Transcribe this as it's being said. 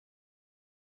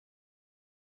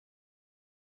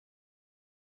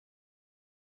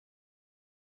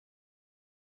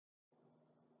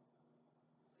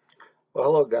Well,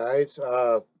 hello guys.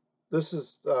 This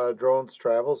is Drones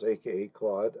Travels, aka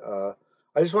Claude.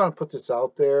 I just want to put this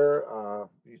out there.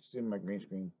 You see my green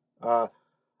screen. Uh,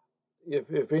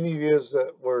 if any of you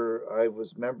that were I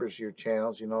was members of your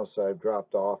channels, you know, so I've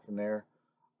dropped off from there.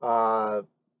 Uh,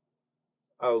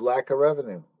 a lack of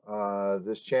revenue.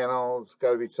 This channel's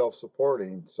got to be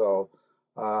self-supporting. So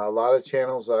a lot of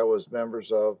channels that I was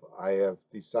members of, I have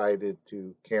decided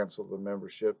to cancel the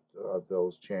membership of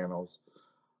those channels.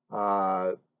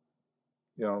 Uh,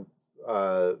 you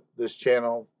know, this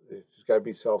channel, it's got to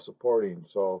be self-supporting.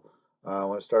 So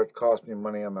when it starts costing me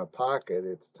money in my pocket,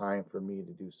 it's time for me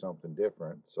to do something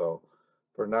different. So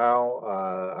for now,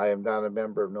 I am not a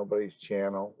member of nobody's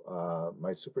channel.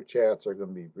 My super chats are going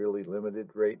to be really limited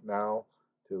right now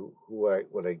to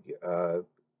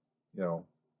you know,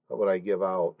 what I give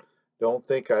out. Don't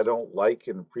think I don't like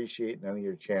and appreciate none of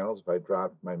your channels if I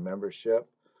drop my membership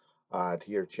to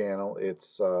your channel.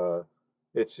 It's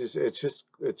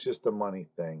just a money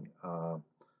thing. I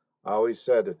always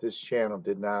said if this channel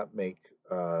did not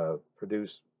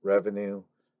produce revenue,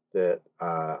 that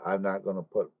I'm not going to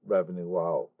put revenue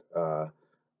out. Uh,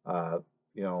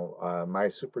 my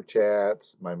super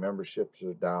chats, my memberships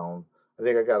are down. I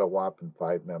think I got a whopping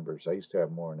 5 members. I used to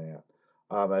have more than that.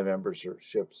 My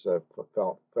memberships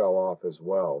fell off as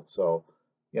well. So,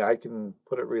 yeah, I can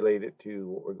put it related to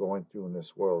what we're going through in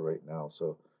this world right now.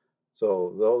 So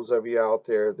those of you out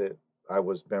there that I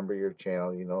was member of your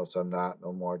channel, you notice I'm not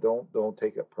no more. Don't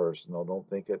take it personal. Don't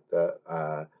think it that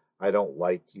I don't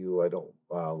like you. I don't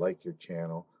like your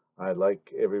channel. I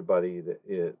like everybody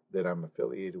that I'm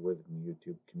affiliated with in the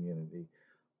YouTube community,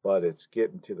 but it's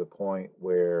getting to the point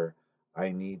where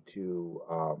I need to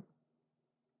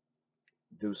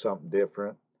do something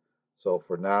different. So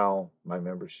for now, my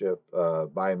membership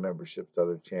to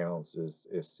other channels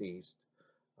is ceased.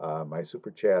 My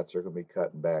super chats are going to be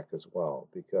cutting back as well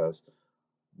because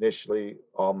initially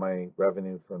all my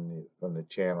revenue from the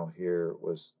channel here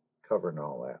was covering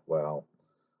all that. Well,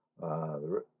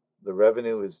 the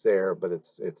revenue is there, but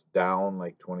it's down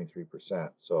like 23%.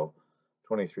 So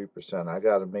 23%, I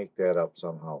got to make that up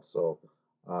somehow. So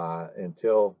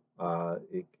until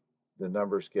the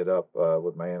numbers get up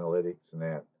with my analytics and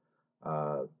that,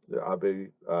 uh, I'll be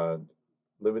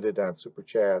limited on super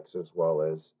chats as well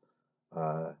as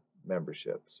uh,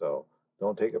 membership. So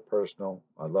don't take it personal.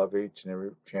 I love each and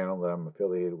every channel that I'm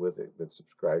affiliated with that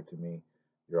subscribe to me.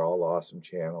 You're all awesome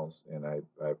channels, and I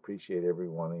appreciate every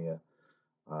one of you.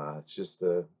 It's just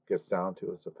gets down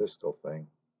to it's a fiscal thing,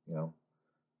 you know.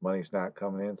 Money's not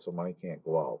coming in, so money can't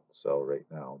go out. So right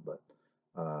now, but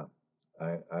uh,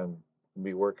 I'm gonna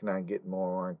be working on getting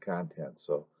more content.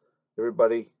 So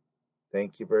everybody,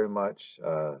 thank you very much.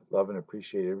 Love and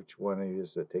appreciate each one of you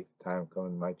that take the time to come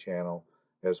to my channel,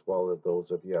 as well as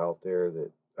those of you out there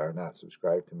that are not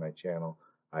subscribed to my channel.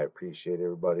 I appreciate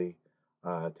everybody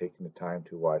taking the time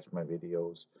to watch my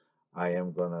videos. I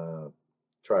am gonna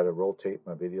try to rotate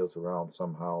my videos around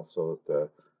somehow so that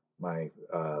my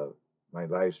my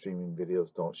live streaming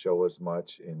videos don't show as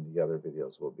much, and the other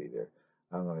videos will be there.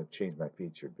 I'm going to change my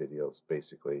featured videos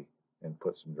basically and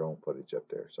put some drone footage up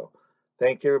there. So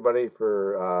thank you everybody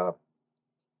for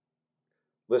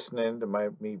listening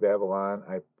to me Babylon.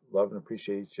 I love and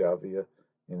appreciate each of you.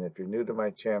 And if you're new to my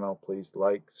channel, please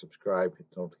like, subscribe, hit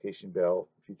the notification bell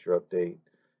for future update.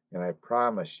 And I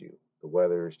promise you, the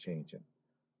weather is changing.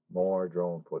 More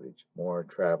drone footage, more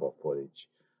travel footage.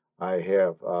 I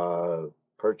have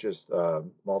purchased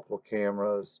multiple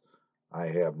cameras. I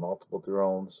have multiple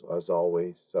drones, as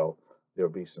always. So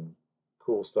there'll be some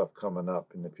cool stuff coming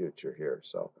up in the future here.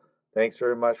 So thanks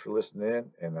very much for listening in,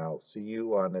 and I'll see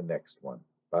you on the next one.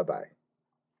 Bye bye.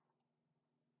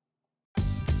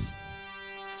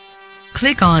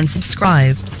 Click on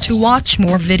subscribe to watch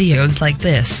more videos like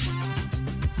this.